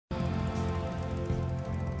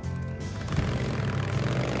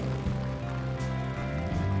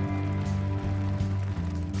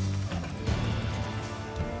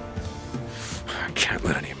Can't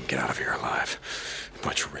let any of them get out of here alive. A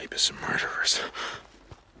bunch of rapists and murderers.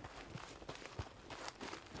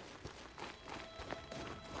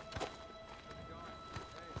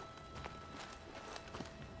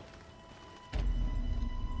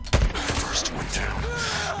 First one down.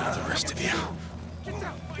 Now the rest of you. Get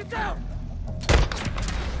down! Get down!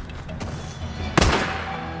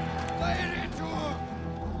 Lay it into him!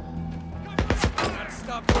 Gotta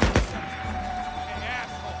stop doing this. Hey,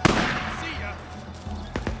 asshole. See ya.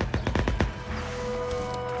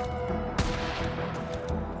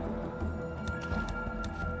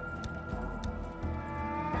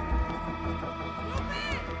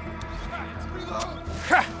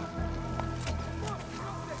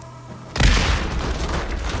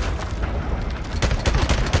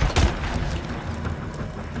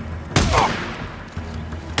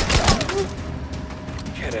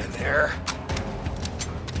 Get in there.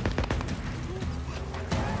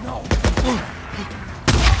 No.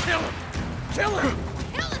 Kill him! Kill him!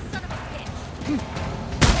 Kill this son of a bitch!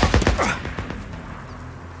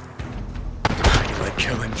 How do you like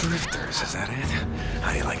killing drifters? Is that it?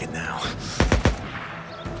 How do you like it now?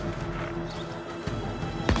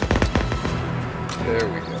 There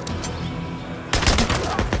we go.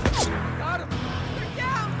 Got him! They're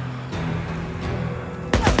down!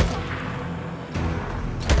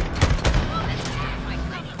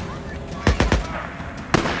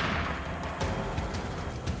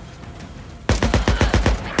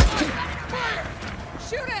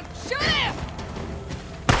 Shoot him! Shoot him!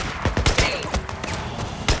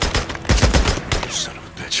 You son of a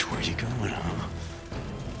bitch, where you going, huh?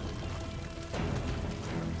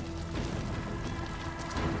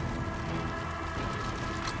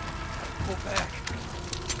 Pull back.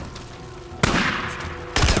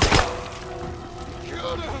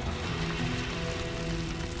 Kill him!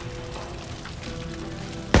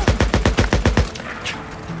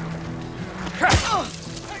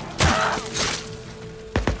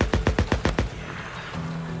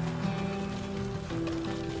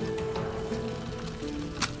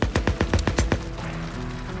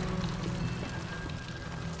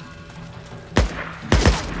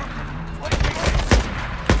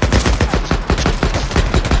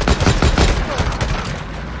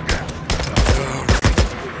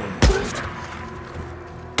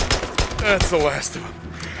 That's the last of them.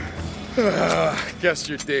 Guess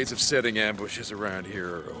your days of setting ambushes around here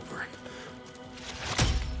are over.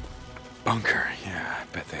 Bunker, yeah, I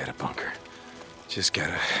bet they had a bunker. Just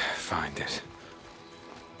gotta find it.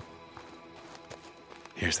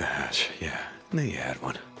 Here's the hatch, yeah, knew you had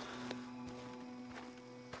one.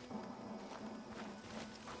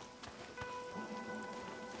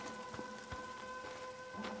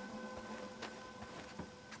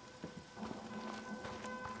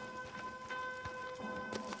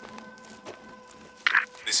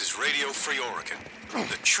 This is Radio Free Oregon.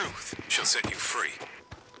 The truth shall set you free.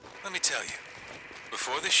 Let me tell you,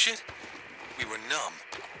 before this shit, we were numb,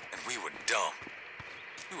 and we were dumb.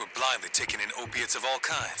 We were blindly taking in opiates of all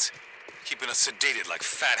kinds, keeping us sedated like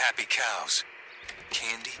fat, happy cows.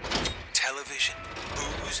 Candy, television,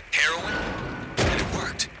 booze, heroin, and it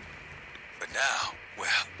worked. But now,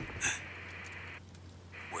 well,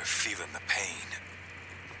 we're feeling the pain.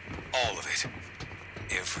 All of it.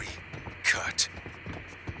 Every cut.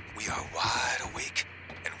 We are wide awake,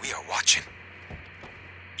 and we are watching.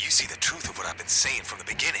 You see the truth of what I've been saying from the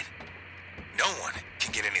beginning. No one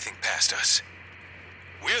can get anything past us.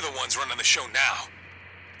 We're the ones running the show now.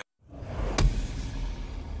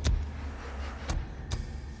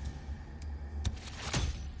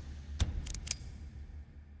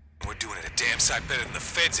 We're doing it a damn sight better than the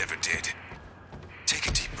feds ever did. Take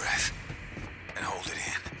a deep breath and hold it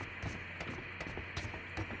in.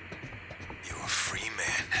 You're a free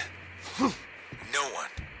man. No one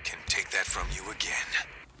can take that from you again.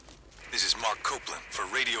 This is Mark Copeland for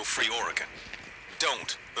Radio Free Oregon.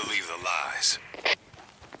 Don't believe the lies.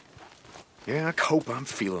 Yeah, I hope I'm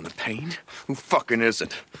feeling the pain. Who fucking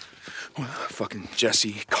isn't? Well, fucking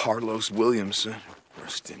Jesse Carlos Williamson.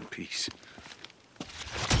 Rest in peace.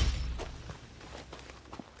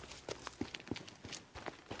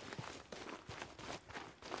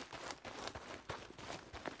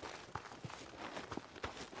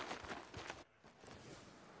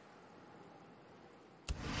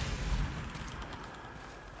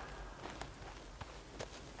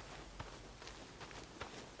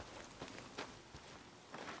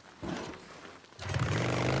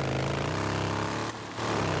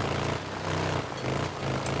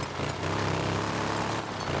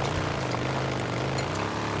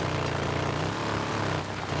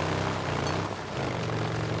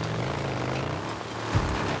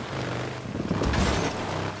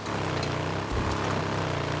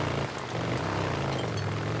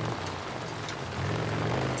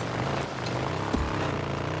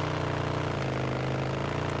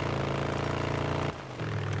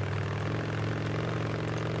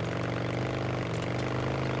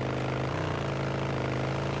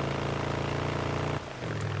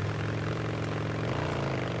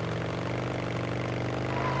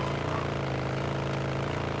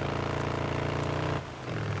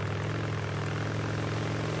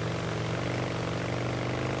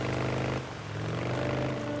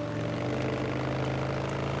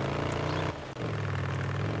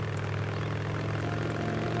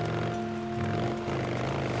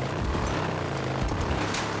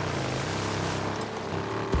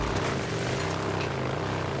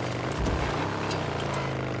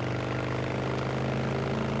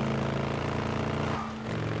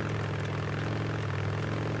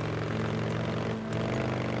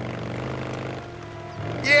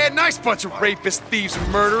 Nice bunch of rapists, thieves, and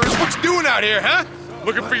murderers. What you doing out here, huh?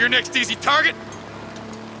 Looking for your next easy target?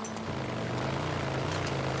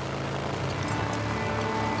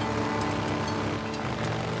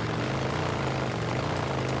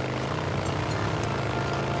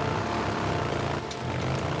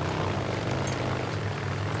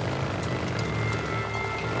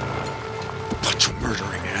 Bunch of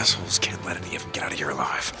murdering assholes. Can't let any of them get out of here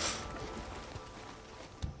alive.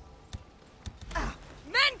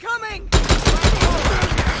 Men coming!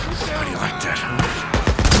 How do you like that, huh?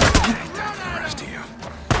 Ain't that for the rest of you?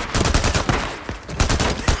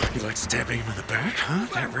 You like stabbing him in the back, huh?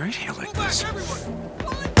 That right? You like this?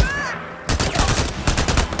 Pulling back!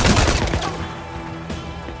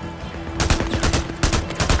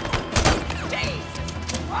 Jesus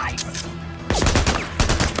Christ!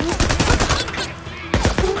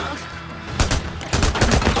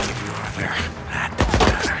 You are there. That don't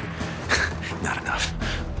matter. Not enough.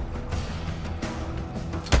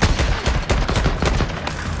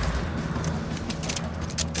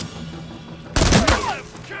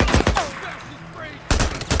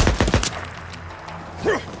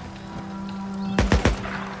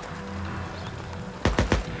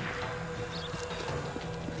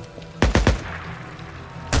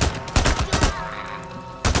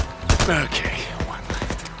 Okay, one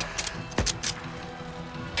left.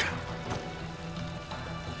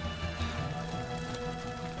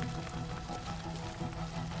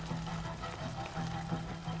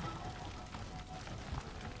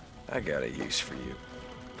 I got a use for you.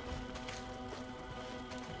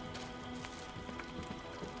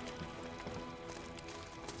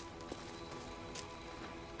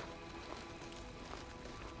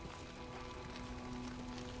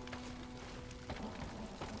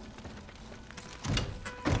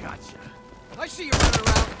 Gotcha. I see you running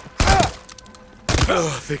around. Oh,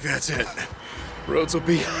 I think that's it. Roads will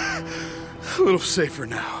be a little safer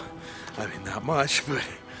now. I mean, not much, but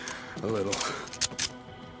a little.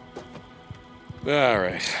 All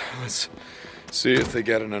right, let's see if they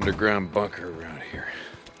got an underground bunker around here.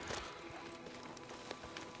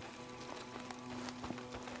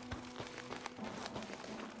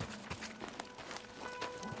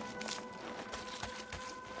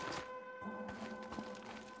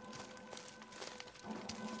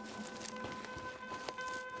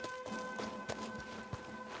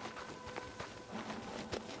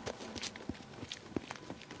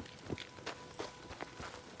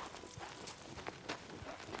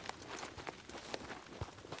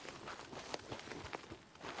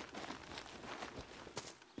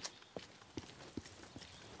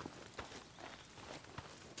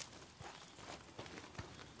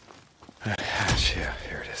 Yeah,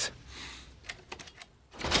 here it is.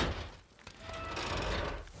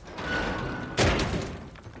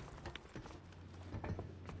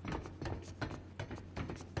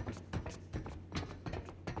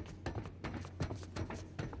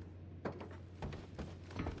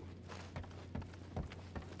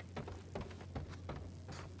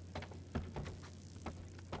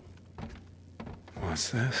 What's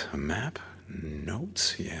this? A map?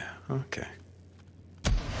 Notes? Yeah, okay.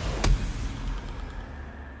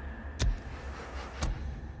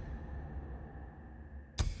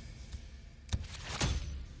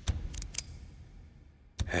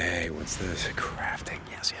 Hey, what's this? Crafting.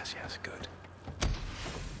 Yes, yes, yes, good.